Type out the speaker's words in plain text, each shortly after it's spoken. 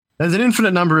There's an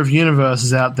infinite number of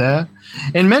universes out there.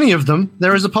 In many of them,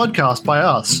 there is a podcast by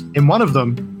us. In one of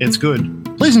them, it's good.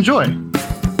 Please enjoy.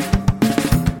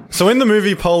 So in the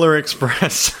movie Polar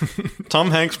Express,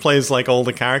 Tom Hanks plays like all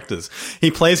the characters.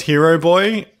 He plays Hero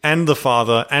Boy and the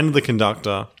father and the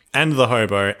conductor and the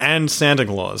hobo and Santa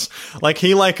Claus. Like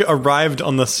he arrived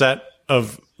on the set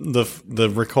of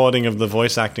the recording of the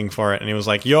voice acting for it and he was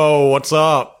like, "Yo, what's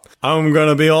up? I'm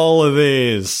gonna be all of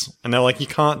these." And they're like, "You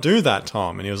can't do that,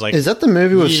 Tom." And he was like, Is that the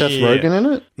movie with Seth Rogen in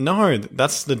it? No,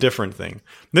 that's the different thing.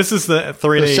 This is the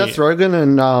 3D... With Seth Rogen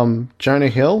and Jonah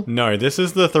Hill? No, this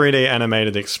is the 3D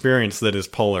animated experience that is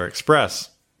Polar Express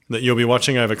that you'll be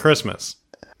watching over Christmas.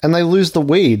 And they lose the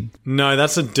weed. No,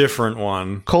 that's a different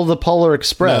one. Called the Polar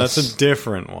Express. No, that's a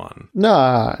different one. No,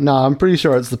 I'm pretty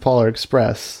sure it's the Polar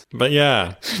Express. But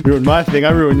yeah. Ruined my thing, I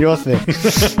ruined your thing.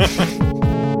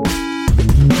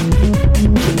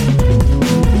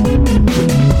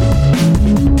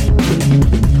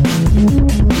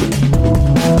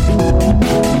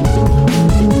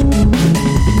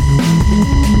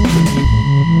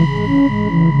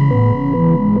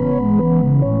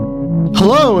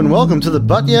 Hello and welcome to the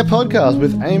But Yeah podcast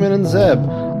with Eamon and Zeb.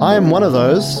 I am one of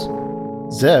those,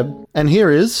 Zeb, and here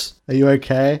is... Are you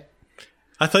okay?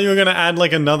 I thought you were going to add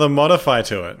like another modifier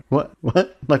to it. What?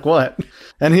 Like what?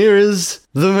 And here is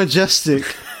the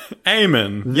majestic...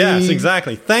 Eamon. Yes,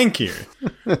 exactly. Thank you.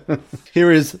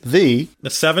 Here is the...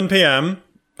 It's 7 p.m.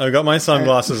 I've got my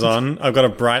sunglasses on. I've got a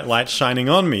bright light shining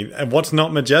on me. And what's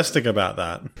not majestic about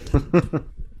that?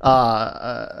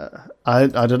 I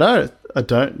don't know. I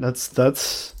don't.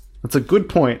 That's a good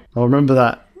point. I'll remember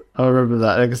that.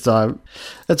 Next time.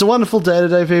 It's a wonderful day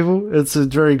today, people. It's a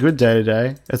very good day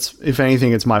today. It's, if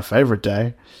anything, it's my favorite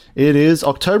day. It is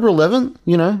October 11th,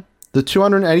 the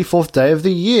 284th day of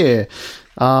the year,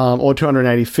 or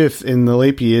 285th in the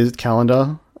leap year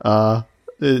calendar,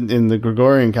 in the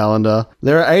Gregorian calendar.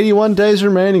 There are 81 days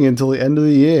remaining until the end of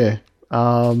the year.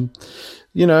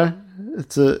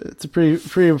 It's a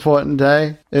pretty important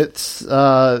day. It's, in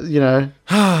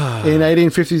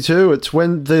 1852, it's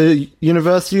when the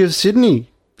University of Sydney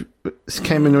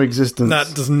came into existence.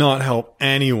 That does not help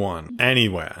anyone,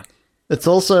 anywhere. It's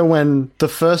also when the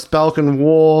First Balkan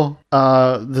War,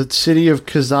 the city of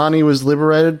Kazani was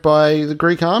liberated by the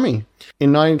Greek army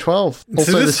in 1912.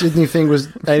 Also, the Sydney thing was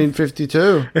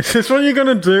 1852. Is this what you're going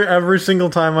to do every single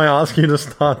time I ask you to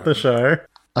start the show?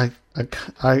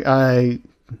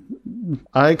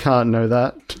 I can't know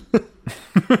that.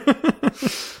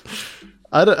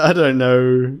 I don't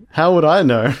know. How would I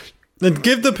know? Then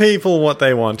give the people what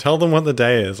they want. Tell them what the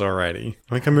day is already.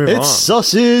 We can move on. It's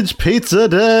Sausage Pizza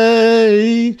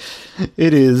Day.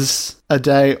 It is a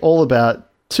day all about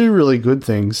two really good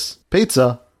things.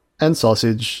 Pizza and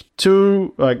sausage.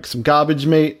 Two, like some garbage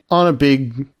meat on a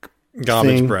big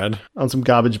garbage bread. On some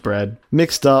garbage bread.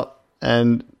 Mixed up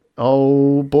and...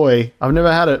 Oh boy, I've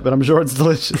never had it, but I'm sure it's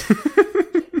delicious.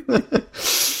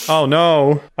 Oh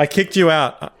no, I kicked you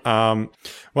out.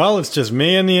 Well, it's just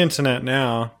me and the internet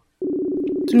now.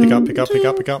 Pick up.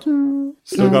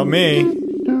 Still got me.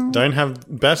 Don't have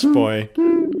Best Boy.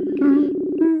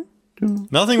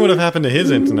 Nothing would have happened to his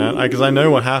internet, because I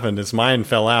know what happened. It's mine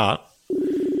fell out.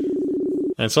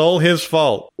 And it's all his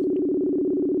fault.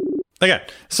 Okay,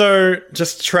 so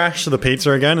just trash the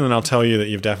pizza again, and then I'll tell you that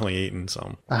you've definitely eaten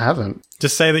some. I haven't.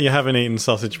 Just say that you haven't eaten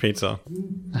sausage pizza.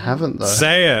 I haven't, though.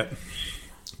 Say it.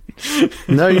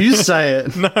 No, you say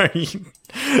it. No,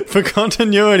 for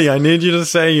continuity, I need you to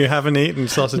say you haven't eaten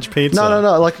sausage pizza.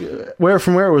 No. Like,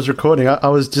 from where it was recording, I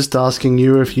was just asking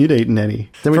you if you'd eaten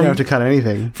any. Then we don't have to cut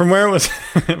anything. From where it was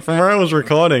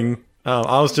recording...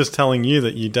 I was just telling you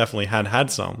that you definitely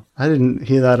had some. I didn't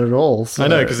hear that at all. So. I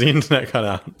know, because the internet cut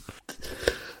out.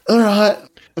 All right.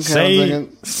 Okay,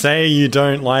 say you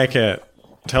don't like it.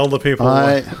 Tell the people.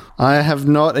 I have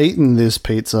not eaten this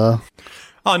pizza.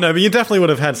 Oh, no, but you definitely would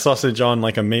have had sausage on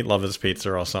like a Meat Lovers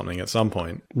pizza or something at some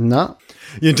point. No.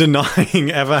 You're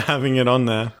denying ever having it on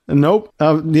there. Nope.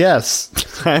 Yes,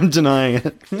 I am denying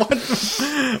it.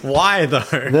 What? Why,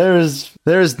 though? There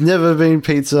has never been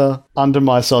pizza under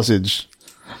my sausage.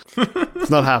 It's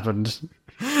not happened.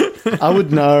 I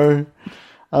would know.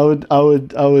 I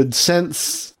would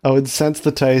sense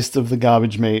the taste of the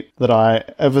garbage meat that I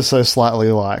ever so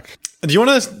slightly like. Do you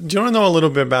want to know a little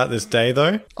bit about this day,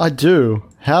 though? I do.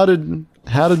 How did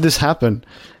this happen?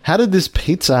 How did this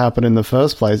pizza happen in the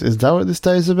first place? Is that what this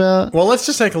day is about? Well, let's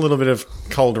just take a little bit of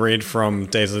cold read from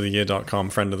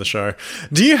daysoftheyear.com, friend of the show.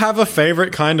 Do you have a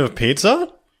favorite kind of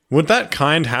pizza? Would that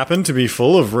kind happen to be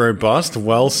full of robust,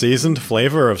 well-seasoned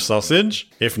flavor of sausage?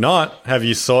 If not, have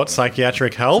you sought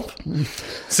psychiatric help?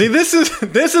 See, this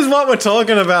is what we're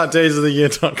talking about,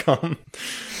 daysoftheyear.com.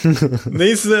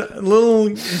 These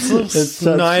little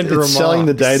snide remarks. It's selling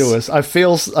the day to us. I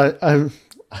feel...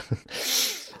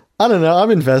 I don't know. I'm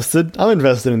invested. I'm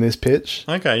invested in this pitch.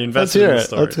 Okay, you invested in the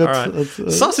story. All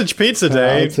right. Sausage Pizza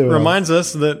Day reminds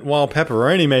us that while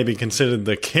pepperoni may be considered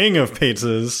the king of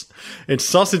pizzas, it's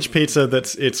sausage pizza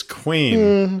that's its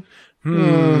queen. I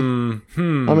mean,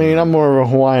 I'm more of a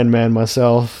Hawaiian man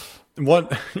myself.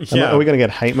 What? Yeah. Are we going to get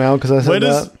hate mail because I said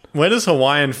that? Where does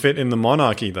Hawaiian fit in the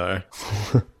monarchy, though?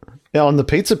 Yeah, on the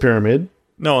pizza pyramid.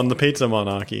 No, on the pizza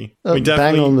monarchy. We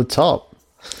bang on the top.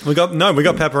 We got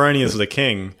pepperoni as the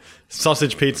king.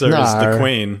 Sausage pizza is the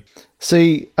queen.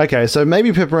 See, okay, so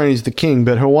maybe pepperoni is the king,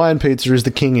 but Hawaiian pizza is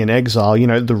the king in exile. You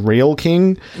know, the real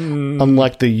king,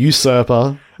 unlike the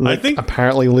usurper that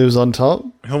apparently lives on top.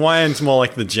 Hawaiian's more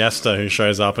like the jester who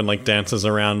shows up and like dances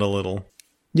around a little.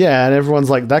 Yeah, and everyone's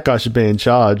like, that guy should be in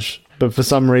charge. But for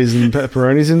some reason,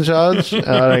 pepperoni's in charge.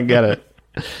 I don't get it.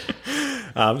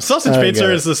 Sausage pizza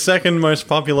is the second most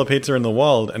popular pizza in the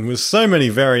world, and with so many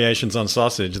variations on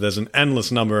sausage, there's an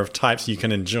endless number of types you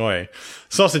can enjoy.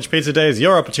 Sausage Pizza Day is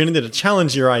your opportunity to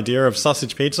challenge your idea of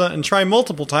sausage pizza and try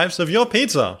multiple types of your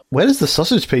pizza. Where does the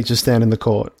sausage pizza stand in the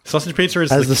court? Sausage pizza is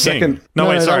the king. Second. No,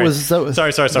 wait, sorry. That was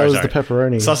the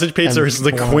pepperoni. Sausage pizza is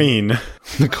the queen.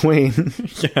 The queen.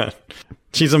 Yeah.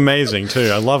 She's amazing too.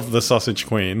 I love the sausage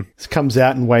queen. She comes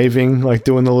out and waving, like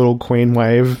doing the little queen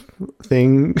wave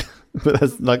thing. But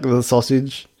that's like the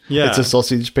sausage. Yeah. It's a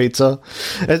sausage pizza.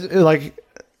 It's like,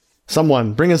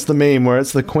 someone bring us the meme where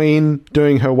it's the queen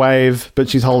doing her wave, but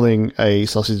she's holding a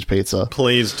sausage pizza.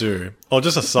 Please do. Or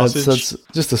just a sausage. That's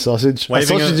just a sausage.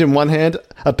 Waving a sausage in one hand,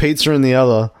 a pizza in the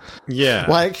other. Yeah.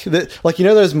 Like you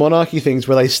know those monarchy things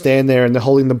where they stand there and they're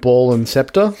holding the ball and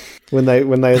scepter when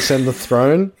they ascend the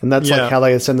throne? And that's like how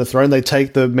they ascend the throne. They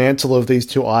take the mantle of these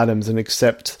two items and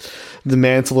accept the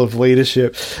mantle of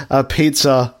leadership. A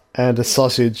pizza and a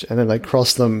sausage, and then they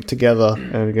cross them together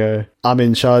and go, I'm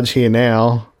in charge here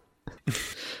now.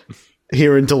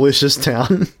 Here in Delicious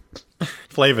Town.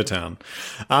 Flavor Town.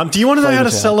 Do you want to know how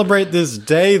to celebrate this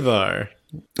day, though?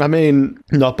 I mean,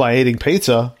 not by eating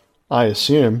pizza, I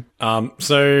assume.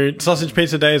 So Sausage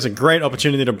Pizza Day is a great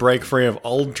opportunity to break free of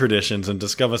old traditions and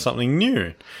discover something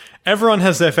new. Everyone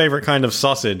has their favorite kind of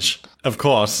sausage, of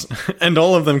course, and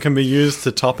all of them can be used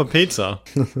to top a pizza.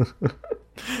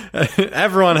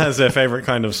 Everyone has their favorite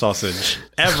kind of sausage.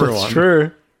 Everyone. That's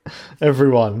true.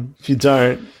 Everyone. If you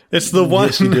don't, it's the one.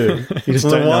 Yes, you do. You just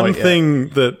the don't know one it yet. thing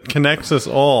that connects us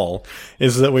all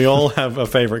is that we all have a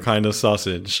favorite kind of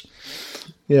sausage.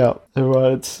 Yeah,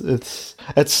 it's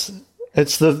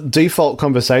the default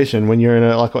conversation when you're in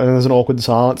when there's an awkward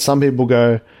silence. Some people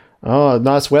go, "Oh,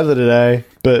 nice weather today,"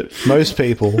 but most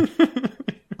people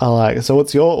are like, "So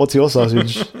what's your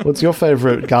sausage? What's your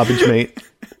favorite garbage meat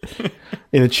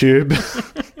in a tube?"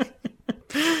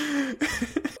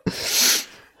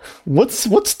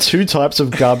 What's two types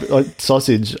of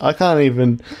sausage? I can't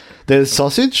even. There's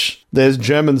sausage. There's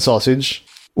German sausage.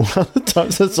 What other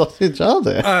types of sausage are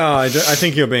there? I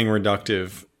think you're being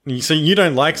reductive. So you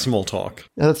don't like small talk.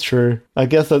 Yeah, that's true. I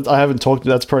guess that I haven't talked.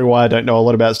 That's probably why I don't know a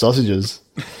lot about sausages.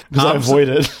 Because I avoid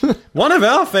it. One of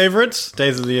our favorites,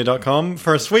 daysoftheyear.com,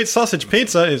 for a sweet sausage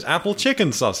pizza is apple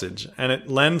chicken sausage, and it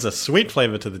lends a sweet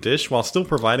flavor to the dish while still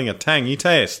providing a tangy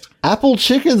taste. Apple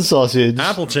chicken sausage.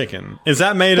 Apple chicken. Is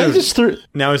that made They of... just threw-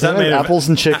 Now, is that made of apples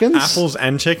and chickens? Apples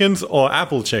and chickens, or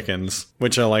apple chickens,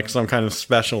 which are like some kind of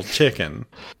special chicken?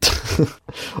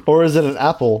 Or is it an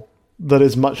apple that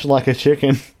is much like a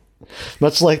chicken?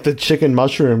 Much like the chicken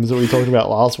mushrooms that we talked about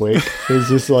last week. It's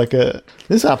just like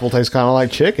this apple tastes kind of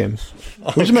like chicken.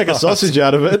 We should make a sausage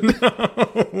out of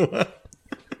it.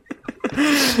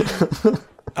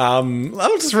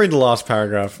 I'll just read the last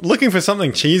paragraph. Looking for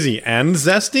something cheesy and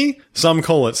zesty? Some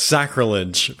call it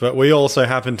sacrilege, but we also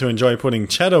happen to enjoy putting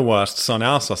cheddar wursts on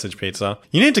our sausage pizza.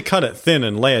 You need to cut it thin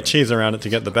and layer cheese around it to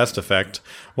get the best effect.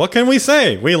 What can we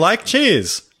say? We like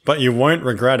cheese, but you won't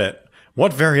regret it.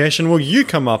 What variation will you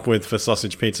come up with for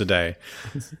Sausage Pizza Day?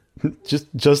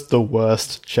 Just the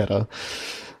worst cheddar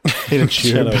in a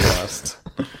tube. Cheddar wurst.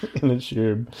 In a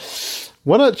tube.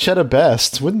 Why not cheddar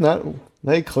best? Wouldn't that...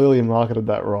 They clearly marketed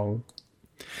that wrong.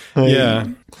 Yeah.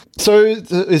 So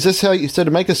is this how you... So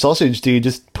to make a sausage, do you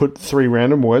just put three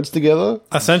random words together?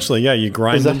 Essentially, yeah. You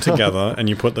grind them together and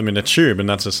you put them in a tube and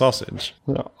that's a sausage.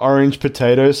 Orange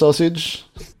potato sausage?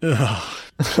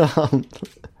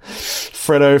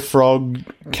 Freddo Frog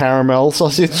caramel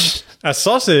sausage? A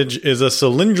sausage is a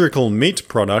cylindrical meat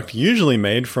product usually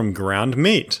made from ground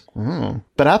meat.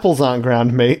 But apples aren't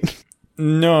ground meat.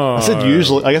 No. I said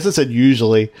usually. I guess it said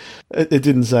usually. It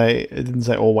didn't say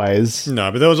always.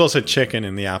 No, but there was also chicken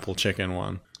in the apple chicken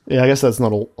one. Yeah, I guess that's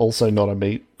not also not a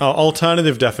meat. Oh,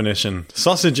 alternative definition.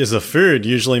 Sausage is a food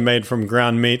usually made from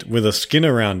ground meat with a skin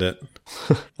around it.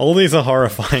 All these are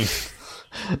horrifying.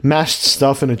 Mashed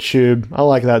stuff in a tube. I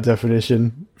like that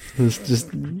definition. It's just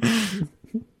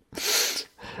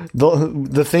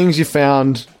the things you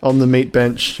found on the meat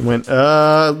bench. Went.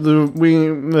 We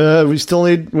need to sell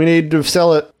it.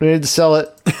 We need to sell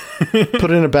it.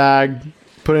 Put it in a bag.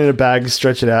 Put it in a bag.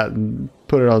 Stretch it out and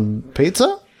put it on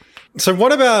pizza. So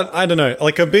what about, I don't know,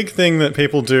 like a big thing that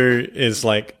people do is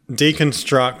like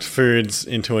deconstruct foods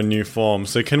into a new form.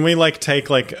 So can we like take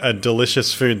like a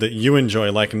delicious food that you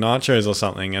enjoy, like nachos or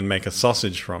something, and make a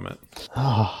sausage from it?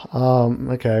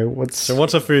 Okay. What's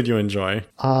a food you enjoy?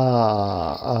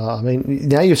 I mean,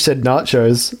 now you've said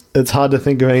nachos, it's hard to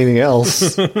think of anything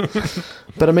else.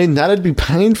 But I mean, that'd be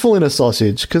painful in a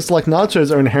sausage because like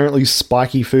nachos are inherently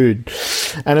spiky food.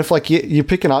 And if like you're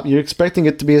picking up, you're expecting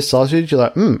it to be a sausage, you're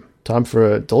like, time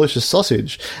for a delicious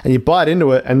sausage, and you bite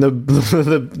into it, and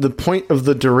the point of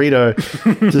the Dorito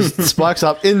just spikes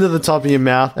up into the top of your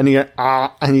mouth, and you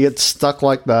go and you get stuck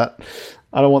like that.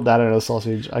 I don't want that in a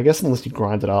sausage. I guess unless you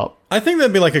grind it up. I think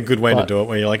that'd be like a good way to do it,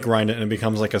 where you like grind it and it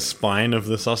becomes like a spine of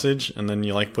the sausage, and then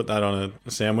you like put that on a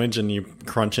sandwich and you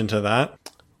crunch into that.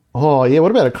 Oh yeah,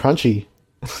 what about a crunchy?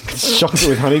 It's chocolate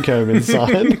with honeycomb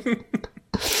inside,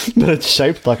 but it's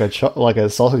shaped like a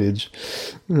sausage.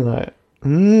 Like.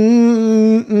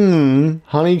 Honeycomb.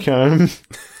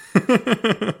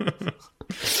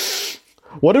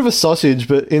 What if a sausage,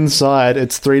 but inside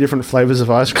it's 3 different flavors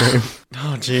of ice cream?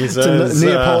 Oh Jesus!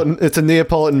 It's a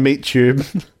Neapolitan meat tube.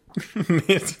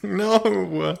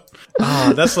 No.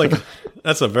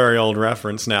 That's a very old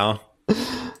reference now.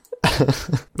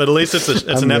 But at least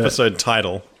it's an episode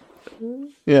title.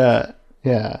 Yeah.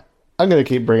 I'm going to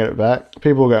keep bringing it back.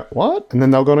 People will go, what? And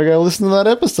then they're going to go listen to that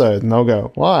episode. And they'll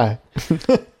go, why?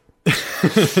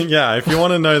 Yeah, if you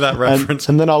want to know that reference.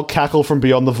 And then I'll cackle from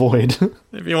beyond the void.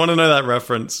 If you want to know that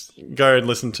reference, go and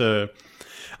listen to...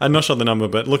 I'm not sure the number,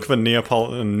 but look for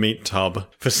Neapolitan Meat Tub.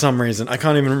 For some reason, I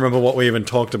can't even remember what we even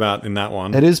talked about in that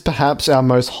one. It is perhaps our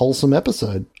most wholesome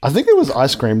episode. I think it was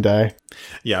ice cream day.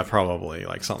 Yeah, probably.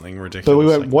 Like something ridiculous. But we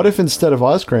went, like what if instead of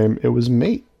ice cream, it was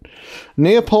meat?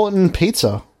 Neapolitan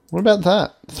pizza. What about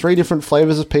that? 3 different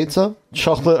flavors of pizza?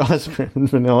 Chocolate, ice cream, and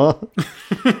vanilla.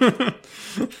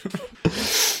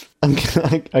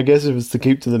 I guess if it's to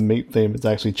keep to the meat theme, it's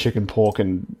actually chicken, pork,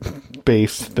 and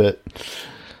beef, but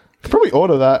could probably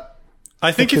order that.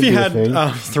 I think if you had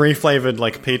 3 flavored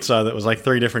like pizza that was like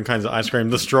 3 different kinds of ice cream,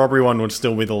 the strawberry one would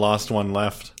still be the last one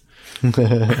left.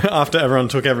 After everyone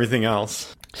took everything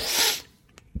else.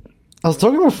 I was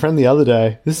talking to a friend the other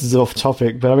day. This is off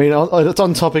topic, but I mean, it's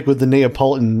on topic with the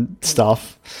Neapolitan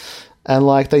stuff. And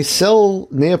like, they sell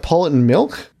Neapolitan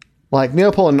milk, like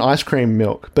Neapolitan ice cream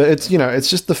milk, but it's, it's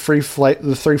just the 3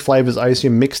 flavors I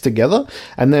assume mixed together,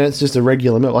 and then it's just a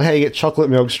regular milk. Like, hey, you get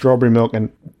chocolate milk, strawberry milk,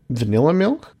 and vanilla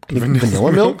milk.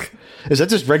 Vanilla milk? Is that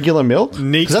just regular milk?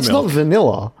 Neat. Because that's milk. not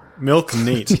vanilla. Milk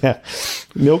neat. Yeah,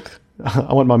 milk.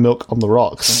 I want my milk on the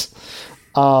rocks.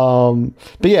 But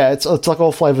yeah, it's like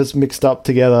all flavors mixed up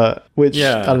together, which,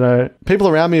 I don't know, people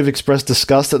around me have expressed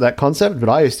disgust at that concept, but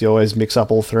I used to always mix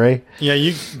up all 3. Yeah,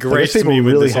 you graced me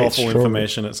with this awful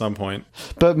information at some point.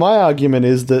 But my argument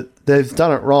is that they've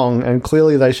done it wrong, and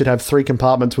clearly they should have 3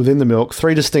 compartments within the milk,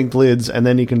 3 distinct lids, and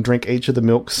then you can drink each of the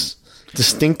milks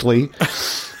distinctly.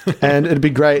 And it'd be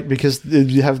great because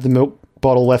you have the milk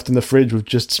bottle left in the fridge with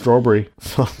just strawberry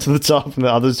to the top, and the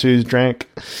other 2's drank.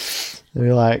 And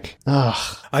you're like,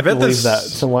 I bet there's that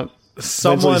someone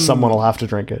will have to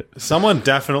drink it. Someone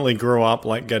definitely grew up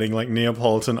like getting like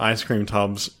Neapolitan ice cream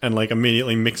tubs and like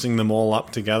immediately mixing them all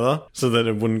up together so that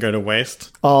it wouldn't go to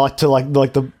waste. Oh,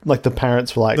 the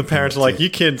parents were like, you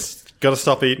kids got to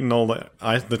stop eating all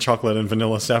the chocolate and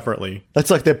vanilla separately. That's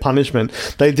like their punishment.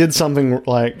 They did something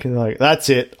like that's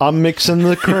it. I'm mixing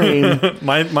the cream.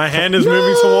 my hand is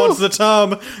moving towards the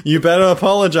tub. You better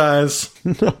apologize.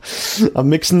 I'm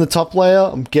mixing the top layer.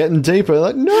 I'm getting deeper.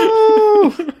 Like,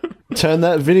 no! Turn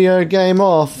that video game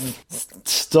off.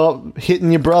 Stop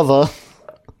hitting your brother.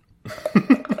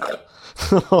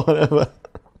 Whatever.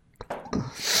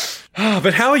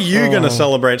 But how are you going to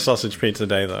celebrate Sausage Pizza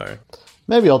Day, though?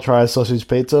 Maybe I'll try a sausage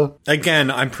pizza.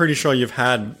 Again, I'm pretty sure you've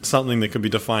had something that could be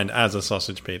defined as a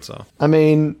sausage pizza. I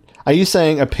mean, are you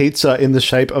saying a pizza in the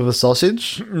shape of a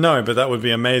sausage? No, but that would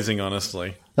be amazing,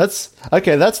 honestly. That's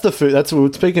okay. That's the food. That's what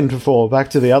we're speaking before. Back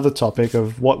to the other topic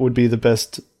of what would be the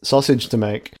best sausage to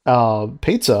make.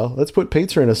 Pizza. Let's put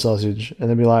pizza in a sausage, and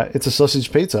then be like, it's a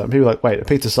sausage pizza. And people are like, wait, a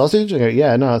pizza sausage? I go,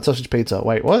 yeah, no, it's sausage pizza.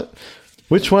 Wait, what?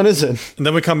 Which one is it? And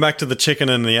then we come back to the chicken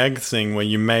and the egg thing, where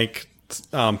you make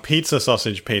pizza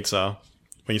sausage pizza,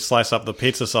 where you slice up the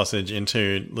pizza sausage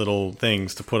into little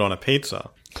things to put on a pizza.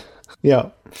 Yeah,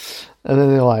 and then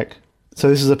they're like, so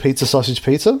this is a pizza sausage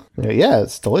pizza? Yeah,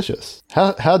 it's delicious.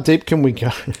 How deep can we go?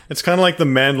 It's kind of like the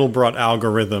Mandelbrot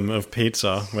algorithm of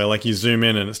pizza, where like you zoom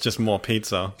in and it's just more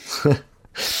pizza.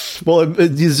 Well,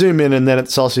 you zoom in and then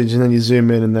it's sausage, and then you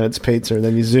zoom in and then it's pizza, and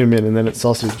then you zoom in and then it's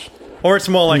sausage. Or it's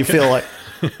more like You feel like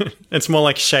it's more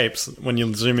like shapes when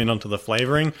you zoom in onto the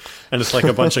flavoring, and it's like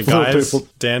a bunch of Little guys people.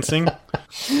 dancing.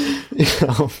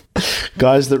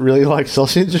 Guys that really like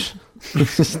sausage.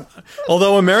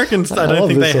 Although Americans, I don't love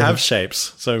think this they one. have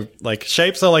shapes. So like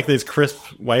shapes are like these crisp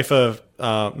crisp Wafer?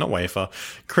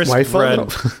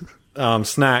 bread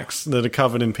snacks that are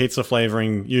covered in pizza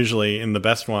flavoring, usually in the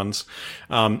best ones.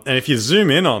 And if you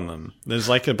zoom in on them, there's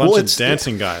like a bunch Well, of it's-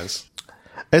 dancing guys.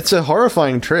 It's a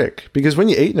horrifying trick because when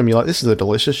you're eating them, you're like, this is a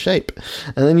delicious shape.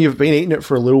 And then you've been eating it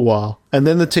for a little while. And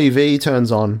then the TV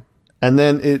turns on. And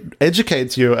then it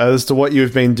educates you as to what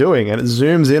you've been doing. And it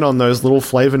zooms in on those little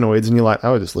flavonoids. And you're like,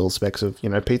 oh, just little specks of,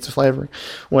 pizza flavoring,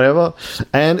 whatever.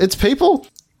 And it's people.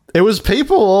 It was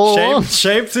people all along.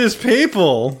 Shapes is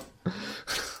people.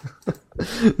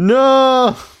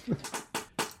 No!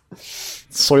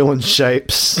 Soil and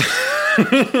shapes.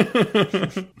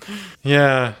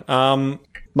 Yeah.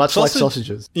 Much like Sausage-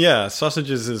 sausages. Yeah,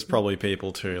 sausages is probably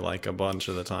people too, like a bunch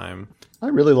of the time. I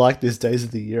really like this Days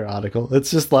of the Year article.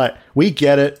 It's just like, we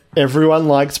get it. Everyone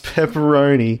likes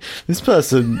pepperoni. This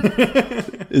person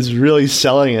is really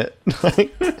selling it.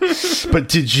 But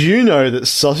did you know that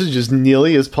sausage is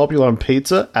nearly as popular on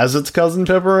pizza as its cousin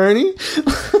pepperoni?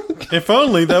 If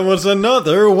only there was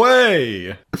another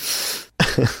way.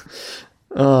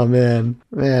 Oh,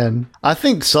 man. I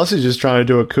think sausage is trying to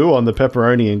do a coup on the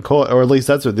pepperoni in court, or at least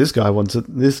that's what this guy wants it.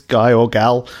 This guy or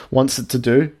gal wants it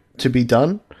to be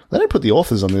done. They don't put the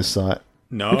authors on this site.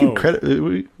 No.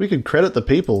 We could credit the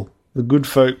people, the good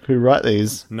folk who write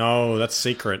these. No, that's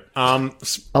secret. like-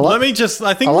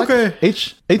 I think we'll go.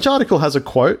 Each article has a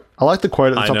quote. I like the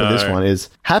quote at the I top of this know. one is,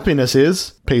 happiness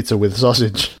is pizza with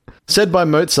sausage. Said by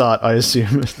Mozart, I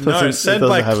assume. It No, doesn't- it's said it doesn't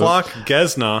by have Clark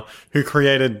Gesner, who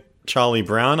created Charlie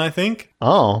Brown, I think.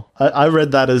 Oh, I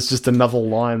read that as just another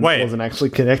line Wait. that wasn't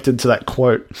actually connected to that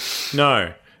quote.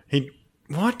 No.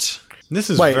 What? This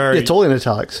is Wait, very... it's all in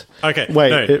italics. Okay,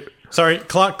 Wait, no. Sorry,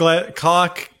 Clark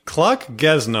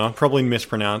Gesner, probably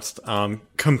mispronounced,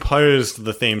 composed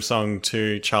the theme song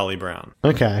to Charlie Brown.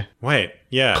 Okay. Wait,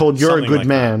 yeah. Called You're a something Good like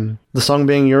Man. The song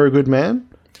being You're a Good Man?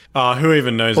 that. Who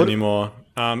even knows anymore?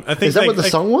 I think Is that what the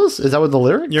song was? Is that what the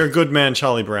lyric? You're a Good Man,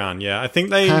 Charlie Brown. Yeah, I think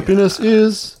they... Happiness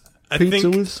is pizza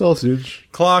think- with sausage.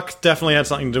 Clark definitely had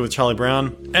something to do with Charlie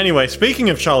Brown. Anyway, speaking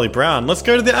of Charlie Brown, let's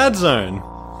go to the ad zone.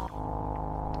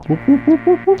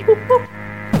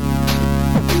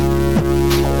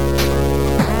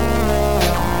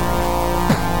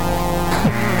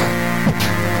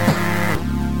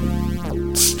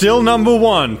 Still number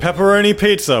one, pepperoni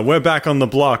pizza. We're back on the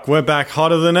block. We're back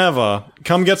hotter than ever.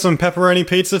 Come get some pepperoni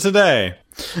pizza today.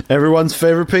 Everyone's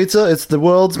favorite pizza. It's the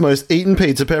world's most eaten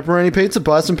pizza. Pepperoni pizza.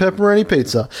 Buy some pepperoni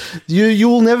pizza. You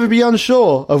will never be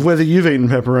unsure of whether you've eaten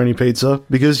pepperoni pizza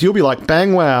because you'll be like,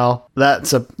 bang, wow,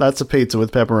 that's a pizza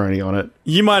with pepperoni on it.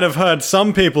 You might have heard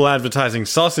some people advertising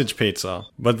sausage pizza,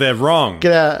 but they're wrong.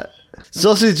 Get out.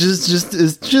 Sausage is just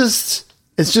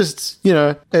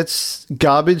it's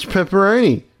garbage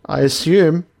pepperoni, I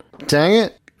assume. Dang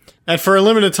it. And for a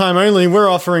limited time only, we're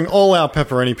offering all our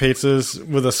pepperoni pizzas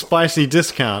with a spicy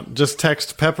discount. Just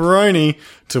text pepperoni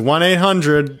to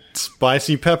 1-800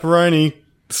 spicy pepperoni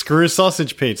screw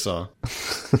sausage pizza.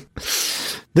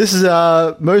 This is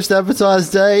our most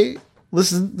advertised day.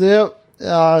 Listen, yep,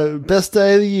 best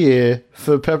day of the year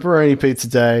for pepperoni pizza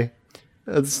day.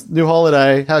 It's new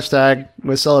holiday. Hashtag,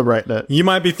 we're celebrating it. You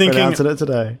might be We're thinking, announcing it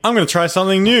today. I'm going to try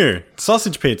something new.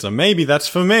 Sausage pizza. Maybe that's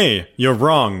for me. You're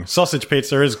wrong. Sausage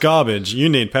pizza is garbage. You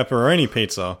need pepperoni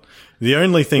pizza. The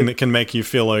only thing that can make you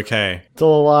feel okay. It's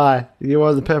all a lie. You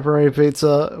want the pepperoni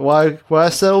pizza? Why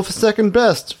settle for second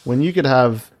best when you could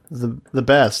have the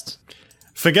best?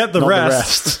 Forget the Not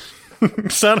rest. the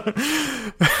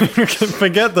rest.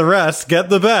 Forget the rest. Get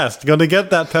the best. Got to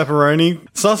get that pepperoni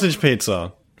sausage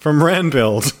pizza from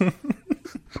Randbuild.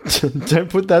 Don't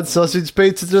put that sausage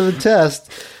pizza to the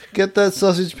test. Get that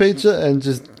sausage pizza and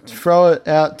just throw it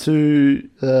out to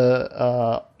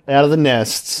out of the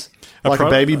nests like a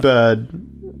baby bird.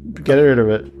 Get rid of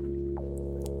it.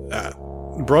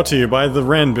 Brought to you by the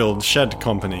Randbuild Shed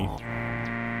Company.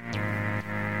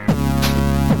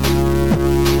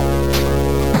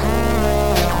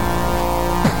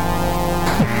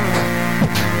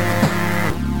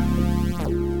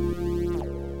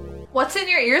 What's in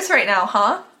your ears right now,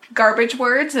 huh? Garbage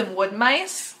words and wood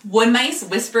mice? Wood mice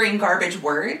whispering garbage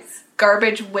words?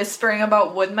 Garbage whispering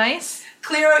about wood mice?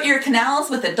 Clear out your canals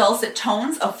with the dulcet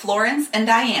tones of Florence and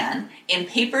Diane in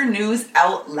Paper News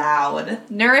Out Loud.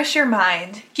 Nourish your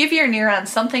mind. Give your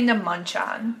neurons something to munch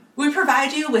on. We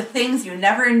provide you with things you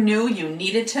never knew you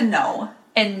needed to know.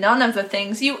 And none of the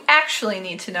things you actually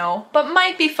need to know, but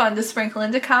might be fun to sprinkle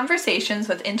into conversations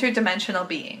with interdimensional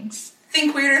beings.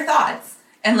 Think weirder thoughts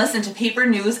and listen to Paper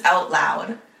News Out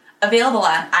Loud. Available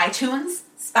on iTunes,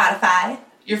 Spotify,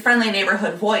 your friendly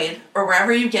neighborhood Void, or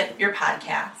wherever you get your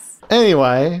podcasts.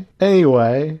 Anyway.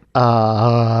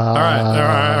 All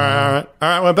right,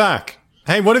 we're back.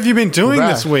 Hey, what have you been doing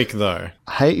this week, though?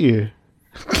 I hate you.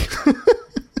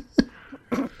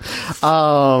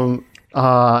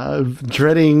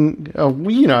 Dreading,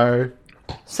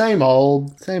 same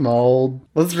old.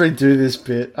 Let's redo this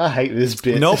bit. I hate this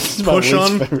bit. Nope, This is my push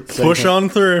least on favorite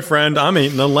segment. through, friend. I'm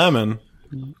eating a lemon.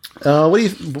 What do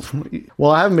you?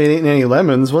 Well, I haven't been eating any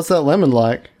lemons. What's that lemon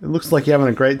like? It looks like you're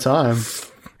having a great time.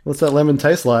 What's that lemon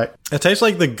taste like? It tastes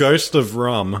like the ghost of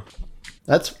rum,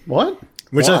 That's what?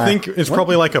 which Why? I think is What?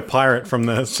 probably like a pirate from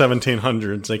the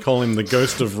 1700s. They call him the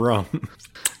ghost of rum.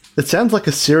 It sounds like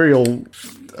a cereal.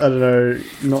 I don't know,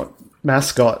 not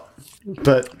mascot,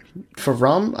 but for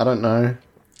rum, I don't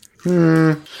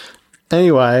know.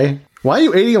 Anyway, why are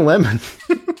you eating a lemon?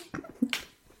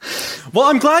 Well,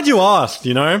 I'm glad you asked,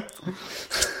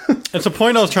 It's a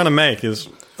point I was trying to make, is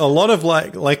a lot of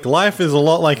like life is a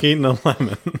lot like eating a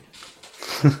lemon.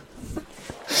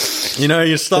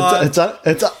 You start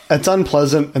It's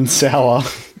unpleasant and sour,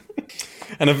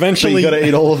 and but eventually you got to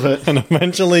eat all of it. and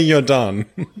eventually you're done.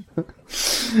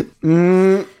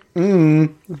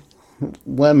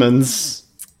 Lemons.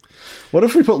 What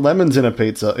if we put lemons in a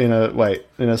pizza? In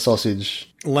a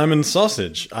sausage? Lemon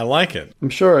sausage. I like it. I'm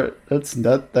sure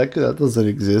that doesn't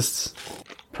exist.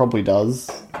 Probably does.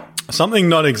 Something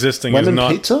not existing Lemon is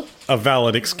not pizza? a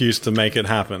valid excuse to make it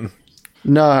happen.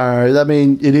 No, I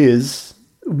mean it is.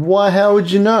 Why? How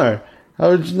would you know? How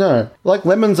would you know? Like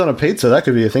lemons on a pizza, that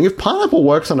could be a thing. If pineapple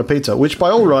works on a pizza, which by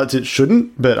all rights it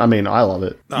shouldn't, but I mean I love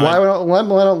it. Why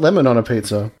not lemon on a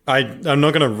pizza? I'm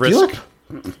not going to Do you risk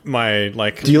like? my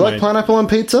Do you like pineapple on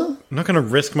pizza? I'm not going to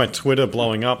risk my Twitter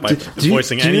blowing up by Do you-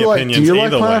 voicing do any you like, opinions Do you like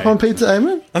either pineapple way. on pizza,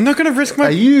 Eamon? I'm not going to risk my.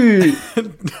 Are you?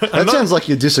 That sounds like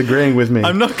you're disagreeing with me.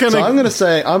 I'm not gonna- So I'm going to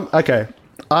say I'm okay.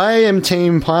 I am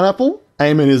team pineapple.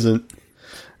 Eamon isn't.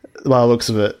 By the looks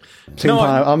of it,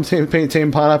 I'm team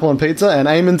pineapple on pizza, and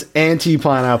Eamon's anti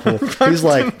pineapple. He's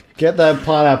like, get that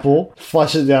pineapple,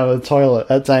 flush it down the toilet.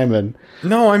 That's Eamon.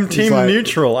 No, I'm team like,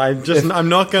 neutral. I'm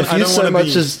not going. if I you don't so want to much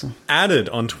be as- added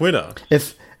on Twitter.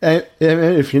 If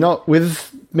you're not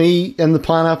with me in the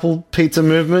pineapple pizza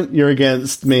movement, you're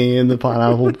against me in the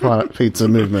pineapple pizza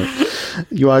movement.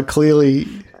 You are clearly.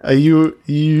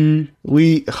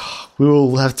 We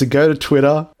will have to go to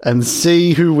Twitter and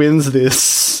see who wins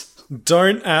this.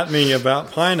 Don't at me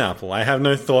about pineapple. I have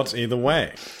no thoughts either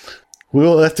way.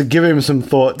 We'll have to give him some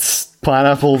thoughts,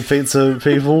 pineapple pizza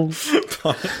people.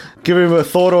 Give him a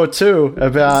thought or two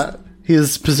about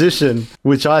his position,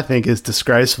 which I think is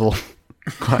disgraceful,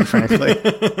 quite frankly.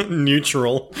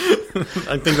 Neutral.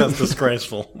 I think that's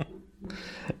disgraceful.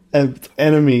 An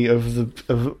enemy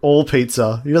of all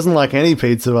pizza. He doesn't like any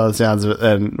pizza by the sounds of it.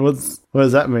 Then what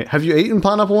does that mean? Have you eaten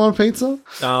pineapple on pizza?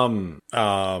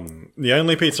 The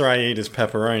only pizza I eat is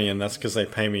pepperoni, and that's because they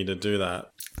pay me to do that.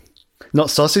 Not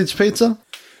sausage pizza?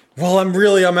 Well,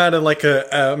 I'm at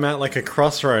a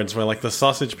crossroads where like the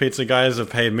sausage pizza guys have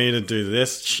paid me to do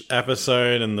this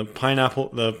episode, and the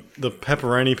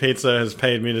pepperoni pizza has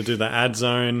paid me to do the ad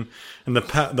zone, and the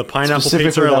pineapple pizza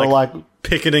Specifically, are they're like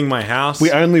picketing my house.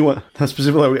 We only want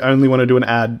to do an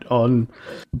ad on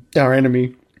our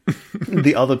enemy,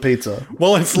 the other pizza.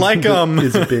 Well, it's like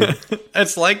Is big.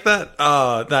 it's like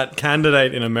that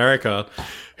candidate in America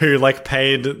who like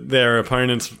paid their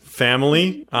opponent's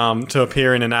family to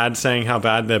appear in an ad saying how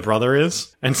bad their brother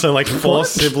is, and so like four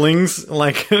siblings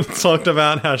like talked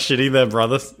about how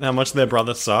much their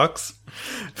brother sucks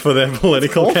for their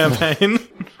political campaign.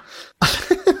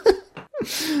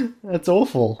 That's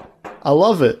awful. I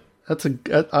love it.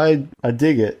 I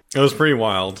dig it. It was pretty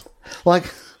wild. Like,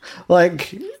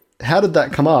 how did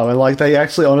that come up? And like, they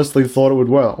actually honestly thought it would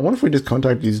work. I wonder if we just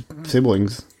contact his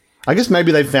siblings. I guess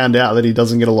maybe they found out that he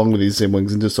doesn't get along with his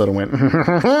siblings and just sort of went,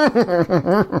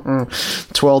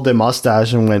 twirled their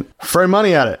mustache and went, throw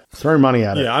money at it. Throw money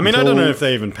at it. Yeah, I mean, I don't know if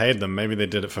they even paid them. Maybe they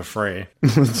did it for free.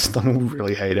 I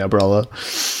really hate our brother.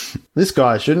 This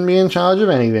guy shouldn't be in charge of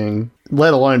anything,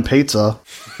 let alone pizza.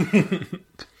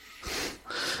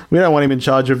 We don't want him in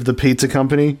charge of the pizza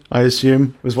company, I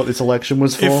assume, was what this election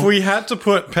was for. If we had to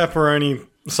put pepperoni,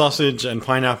 sausage, and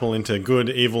pineapple into good,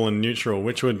 evil, and neutral,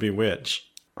 which would be which?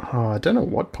 Oh, I don't know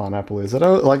what pineapple is. I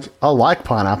like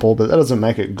pineapple, but that doesn't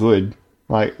make it good.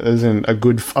 Like, as in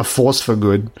a force for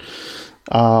good.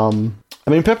 I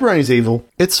mean, pepperoni's evil.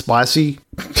 It's spicy.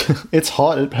 It's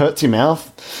hot. It hurts your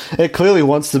mouth. It clearly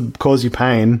wants to cause you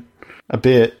pain a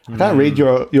bit. I can't read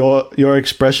your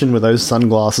expression with those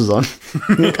sunglasses on.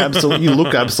 You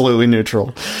look absolutely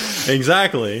neutral.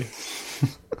 Exactly.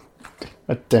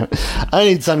 Damn. I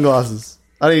need sunglasses.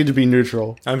 I need to be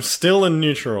neutral. I'm still in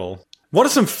neutral. What are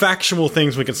some factual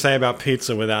things we could say about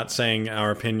pizza without saying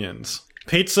our opinions?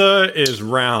 Pizza is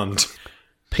round.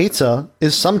 Pizza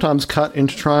is sometimes cut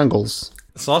into triangles.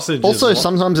 Sausage Also, is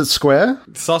sometimes it's square.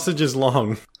 Sausage is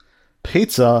long.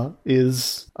 Pizza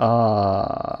is,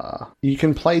 you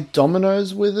can play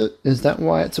dominoes with it. Is that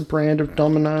why it's a brand of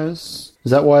Domino's? Is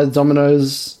that why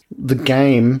Domino's, the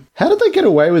game? How did they get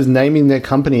away with naming their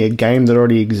company a game that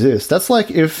already exists? That's like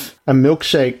if a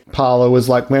milkshake parlor was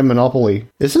like, we're Monopoly.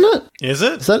 Isn't it? Is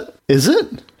it? Is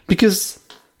it? Because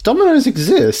Domino's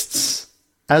exists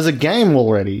as a game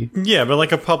already. Yeah, but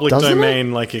like a public Doesn't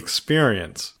domain like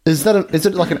experience. Is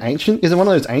it like an ancient? Is it one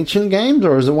of those ancient games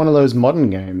or is it one of those modern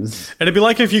games? It'd be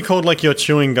like if you called like your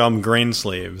chewing gum Green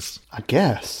Sleeves. I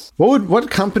guess.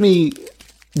 What company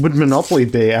would Monopoly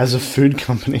be as a food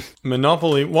company?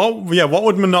 Monopoly. What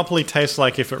would Monopoly taste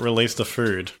like if it released a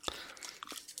food?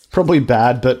 Probably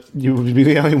bad, but you would be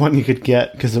the only one you could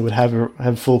get because it would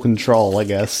have full control, I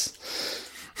guess,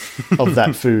 of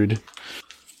that food.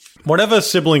 Whatever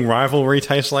sibling rivalry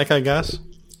tastes like, I guess.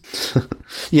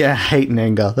 Yeah, hate and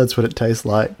anger. That's what it tastes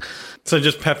like. So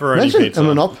just pepperoni Imagine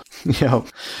pizza.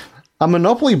 A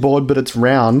Monopoly board, but it's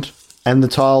round and the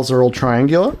tiles are all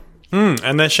triangular.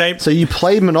 And they're shaped. So you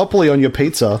play Monopoly on your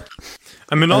pizza.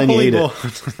 A Monopoly and then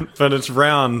board, but it's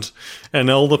round, and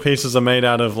all the pieces are made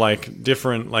out of like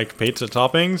different like pizza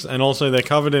toppings, and also they're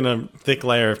covered in a thick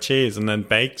layer of cheese and then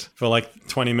baked for like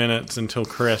 20 minutes until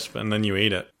crisp, and then you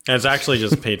eat it. And it's actually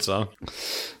just pizza.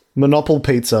 Monopoly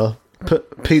pizza.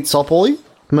 Pizzopoly?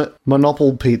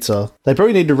 Monopoly pizza. They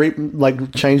probably need to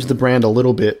change the brand a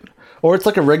little bit. Or it's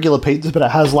like a regular pizza, but it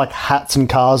has like hats and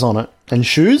cars on it. And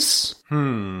shoes?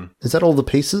 Is that all the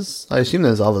pieces? I assume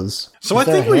there's others. So I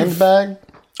think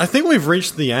we've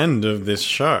reached the end of this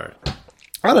show.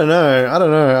 I don't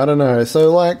know.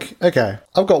 So okay,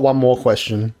 I've got one more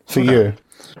question for you.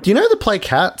 Do you know the play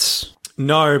Cats?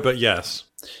 No, but yes.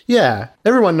 Yeah,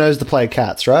 everyone knows the play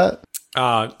Cats, right?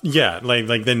 Yeah,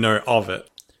 like they know of it.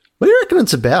 What do you reckon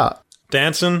it's about?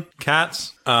 Dancing,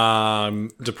 cats,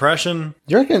 depression.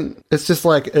 Do you reckon it's just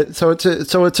like it's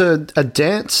a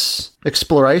dance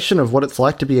exploration of what it's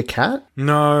like to be a cat?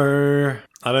 No,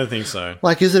 I don't think so.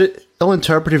 Like, is it an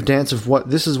interpretive dance of what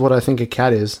this is? What I think a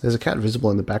cat is. There's a cat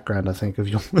visible in the background. I think of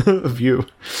you.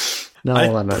 No,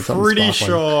 I'm no, pretty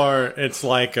sure it's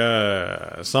like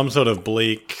some sort of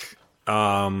bleak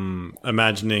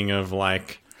imagining of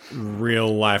like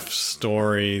real life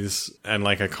stories and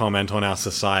like a comment on our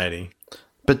society.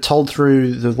 But told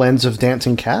through the lens of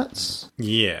dancing cats?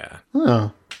 Yeah.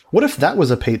 Oh. What if that was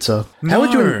a pizza? No.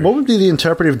 What would be the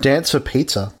interpretive dance for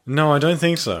pizza? No, I don't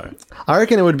think so. I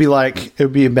reckon it would be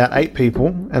about 8 people,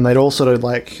 and they'd all sort of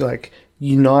like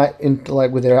unite in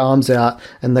with their arms out,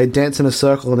 and they'd dance in a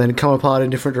circle, and then come apart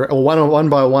in different directions. Or one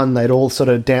by one, they'd all sort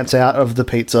of dance out of the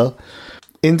pizza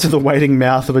into the waiting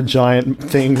mouth of a giant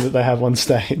thing that they have on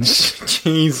stage.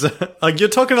 Jeez. Like, you're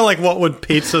talking to, like, what would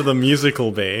Pizza the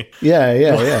Musical be?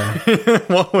 Yeah.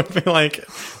 What would be, like...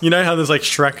 You know how there's, like,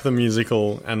 Shrek the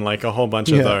Musical and, like, a whole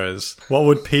bunch of those? What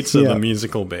would Pizza the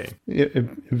Musical be?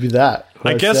 It'd be that.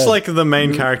 I guess, like, the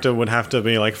main character would have to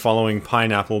be, like, following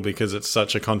pineapple because it's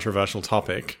such a controversial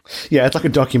topic. Yeah, it's like a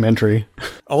documentary.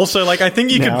 Also, like, I think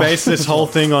you could base this whole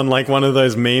thing on, like, one of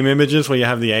those meme images where you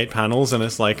have the 8 panels and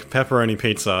it's, like, pepperoni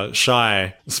pizza,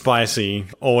 shy, spicy,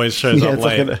 always shows up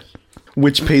late. Like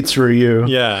which pizza are you?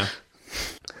 Yeah.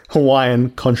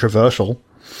 Hawaiian, controversial.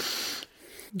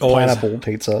 Pineapple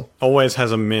pizza. Always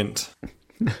has a mint.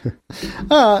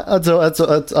 I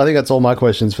think that's all my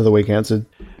questions for the week answered.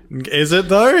 Is it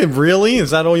though? Really?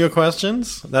 Is that all your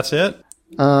questions? That's it?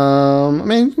 I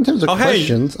mean, in terms of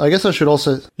questions, I guess I should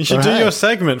also... You should do your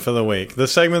segment for the week. The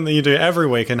segment that you do every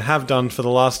week and have done for the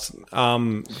last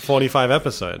 45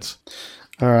 episodes.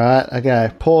 All right.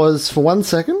 Okay. Pause for 1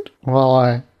 second while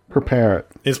I prepare it.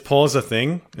 Is pause a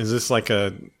thing? Is this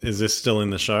still in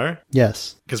the show?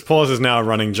 Yes. Because pause is now a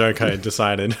running joke, I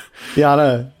decided. Yeah, I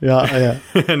know. Yeah.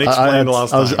 And explained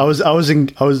last time.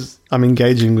 I'm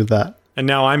engaging with that. And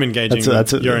now I'm engaging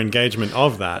That's with it. your engagement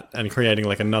of that and creating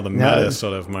like another meta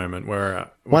sort of moment where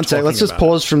we're 1 sec. Let's just talking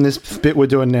about pause from this bit we're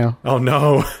doing now. it. Oh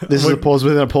no. This is a pause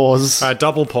within a pause. All right,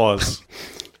 double pause.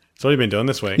 So what have you been doing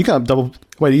this week? You can't double.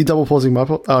 Wait, are you double pausing my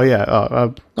pause? Oh yeah.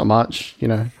 Not much.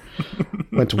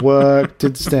 Went to work,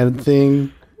 did the standard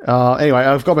thing. Anyway,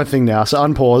 I've got my thing now. So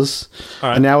unpause,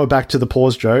 right. and now we're back to the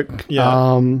pause joke. Yeah.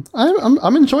 I'm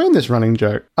enjoying this running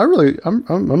joke.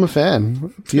 I'm a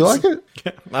fan. Do you like it?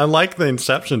 I like the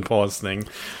Inception pause thing.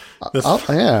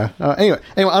 Yeah. Anyway,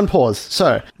 unpause.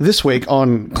 So this week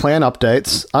on clan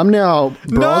updates, I'm now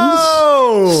bronze.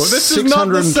 No, this is not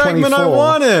the segment I 624.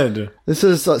 wanted. This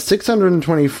is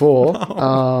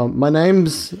 624. My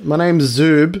name's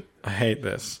Zoob. I hate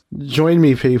this. Join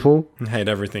me, people. I hate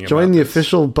everything. Join about the this.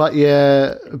 official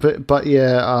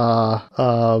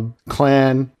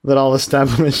clan that I'll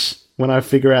establish when I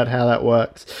figure out how that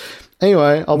works.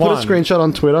 Anyway, I'll put a screenshot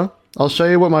on Twitter. I'll show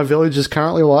you what my village is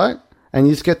currently like, and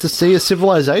you just get to see a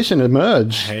civilization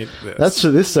emerge. I hate this. That's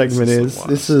what this segment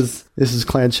This is. is This is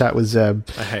Clan Chat with Zeb.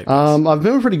 I hate this. I've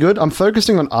been pretty good. I'm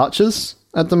focusing on archers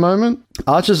at the moment.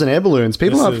 Archers and air balloons.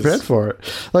 People This aren't is- prepared for it.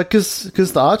 Like, because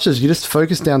the archers, you just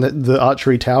focus down the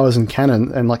archery towers and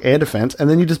cannon and like air defense, and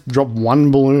then you just drop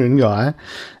one balloon guy,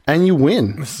 and you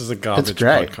win. This is a garbage It's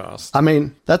great. podcast. I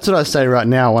mean, that's what I say right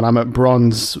now when I'm at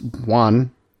bronze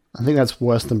 1. I think that's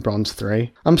worse than bronze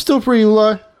 3. I'm still pretty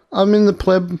low. I'm in the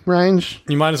pleb range.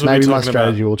 You might as well Maybe be my talking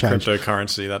strategy about will change.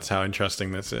 cryptocurrency. That's how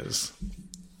interesting this is.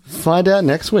 Find out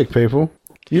next week, people.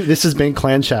 This has been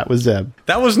Clan Chat with Zeb.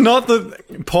 That was not the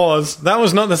pause. That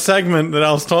was not the segment that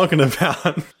I was talking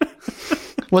about.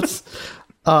 What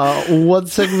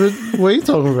segment were you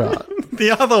talking about?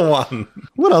 The other one.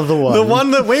 What other one? The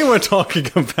one that we were talking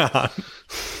about.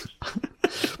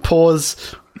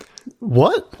 Pause.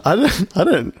 What? I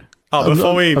don't. Oh, I'm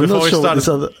before not- I'm not sure what this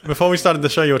other- before we started the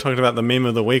show, you were talking about the meme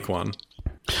of the week one.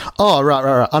 Oh,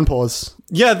 right. Unpause.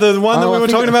 Yeah, the one that Oh, we I were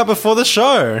think- talking about before the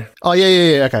show. Oh,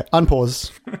 yeah. Okay.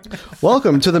 Unpause.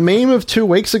 Welcome to the meme of 2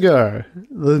 weeks ago.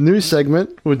 The new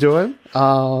segment we're doing.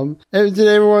 Did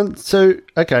everyone... So,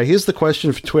 okay, here's the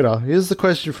question for Twitter. Here's the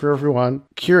question for everyone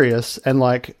curious. And,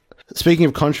 like, speaking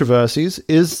of controversies,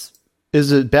 is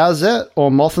it Bowsette or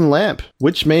Moth and Lamp?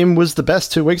 Which meme was the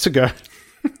best 2 weeks ago?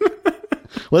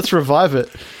 Let's revive it.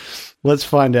 Let's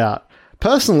find out.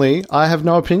 Personally, I have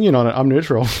no opinion on it. I'm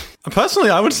neutral. Personally,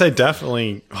 I would say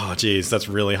definitely. Oh, geez, that's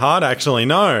really hard. Actually,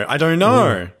 no, I don't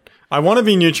know. I want to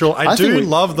be neutral. I do think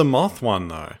love the moth one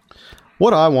though.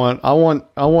 What I want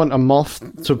a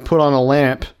moth to put on a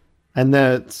lamp, and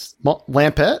then it's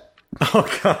lampette,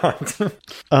 Oh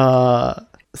God!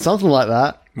 something like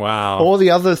that. Wow. Or the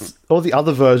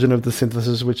other version of the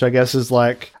synthesis, which I guess is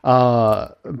like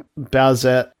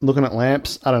Bowsette looking at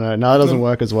lamps. I don't know. No, it doesn't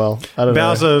work as well. I don't know.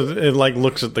 Bowser, it like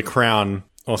looks at the crown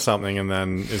or something and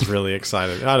then is really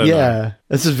excited. I don't know. Yeah,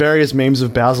 this is various memes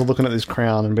of Bowser looking at this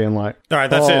crown and being like, All right,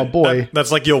 that's "Oh it. boy,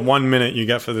 That's like your 1 minute you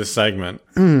get for this segment.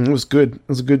 it was good. It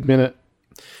was a good minute."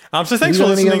 So thanks You for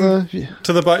got any listening other-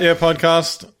 to the But Yeah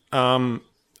podcast,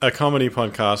 a comedy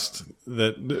podcast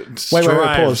that Wait,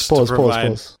 strives to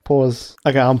provide pause.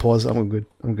 Okay, I'm pause. I'm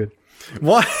good.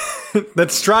 what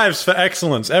that strives for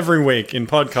excellence every week in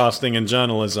podcasting and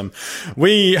journalism.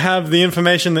 We have the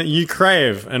information that you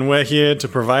crave, and we're here to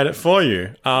provide it for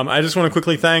you. I just want to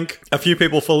quickly thank a few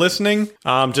people for listening.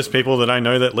 Just people that I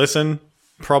know that listen.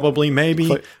 Probably,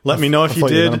 maybe. Let me know if you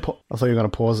did. I thought you were going to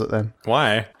pause it then.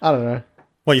 Why? I don't know.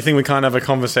 Well, you think we can't have a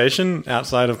conversation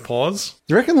outside of pause?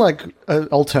 Do you reckon like an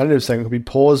alternative thing could be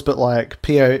pause, but like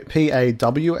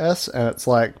PAWS, and it's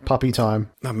like puppy time?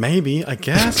 Maybe, I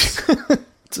guess.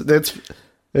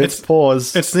 It's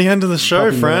pause. It's the end of the show,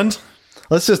 Puppy friend.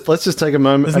 Let's just take a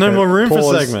moment. There's no Okay, more room for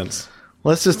pause. segments.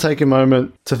 Let's just take a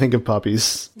moment to think of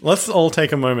puppies. Let's all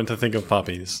take a moment to think of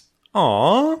puppies.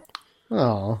 Aww.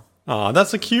 Oh, Aw,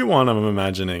 that's a cute one I'm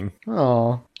imagining.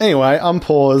 oh. Anyway, I'm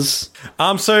pause.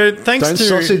 So thanks Don't to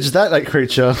sausage that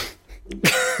creature.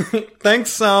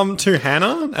 thanks to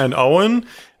Hannah and Owen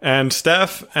and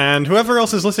Steph and whoever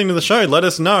else is listening to the show. Let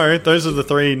us know. Those are the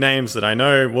 3 names that I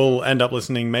know will end up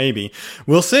listening. Maybe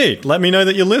we'll see. Let me know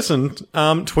that you listened.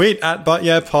 Tweet at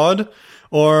ButYeahPod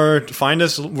or find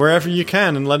us wherever you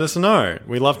can and let us know.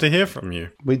 We love to hear from you.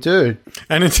 We do.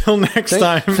 And until next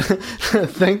time.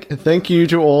 Thank you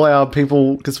to all our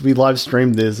people, because we live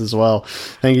streamed this as well.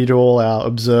 Thank you to all our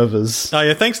observers.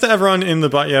 Yeah, thanks to everyone in the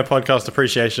But Yeah podcast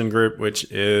appreciation group, which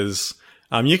is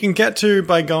You can get to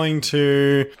by going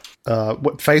to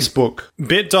What Facebook?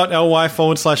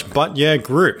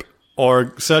 bit.ly/butyeahgroup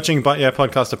or searching But Yeah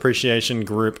Podcast Appreciation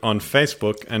Group on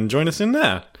Facebook and join us in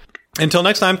there. Until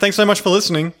next time, thanks so much for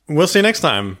listening. We'll see you next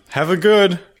time. Have a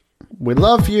good... We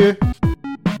love you.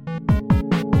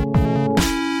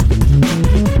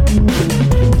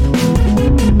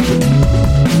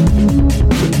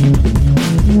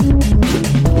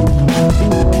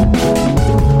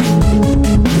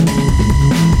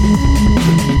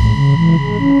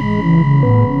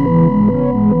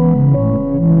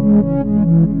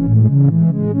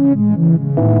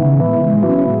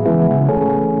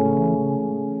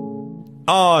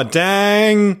 Oh,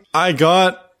 dang. I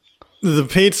got the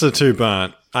pizza too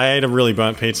burnt. I ate a really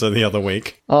burnt pizza the other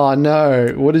week. Oh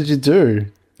no! What did you do?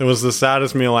 It was the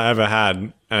saddest meal I ever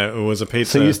had. It was a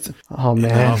pizza Oh in the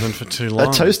man, oven for too long.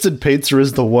 a toasted pizza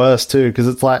is the worst too because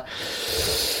it's like,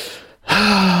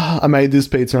 I made this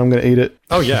pizza. I'm going to eat it.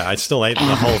 Oh yeah, I still ate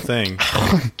the whole thing.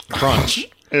 Crunch.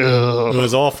 It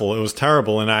was awful. It was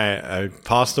terrible, and I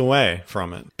passed away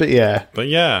from it. But yeah,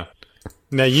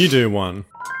 Now you do one.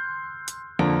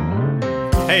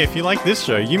 Hey, if you like this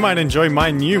show, you might enjoy my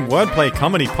new wordplay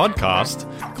comedy podcast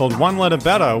called One Letter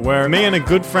Better, where me and a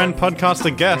good friend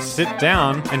podcaster guest sit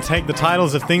down and take the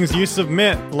titles of things you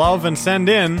submit, love, and send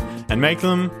in and make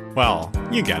them, well,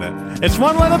 you get it. It's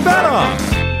One Letter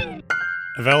Better!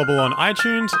 Available on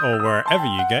iTunes or wherever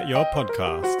you get your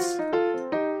podcasts.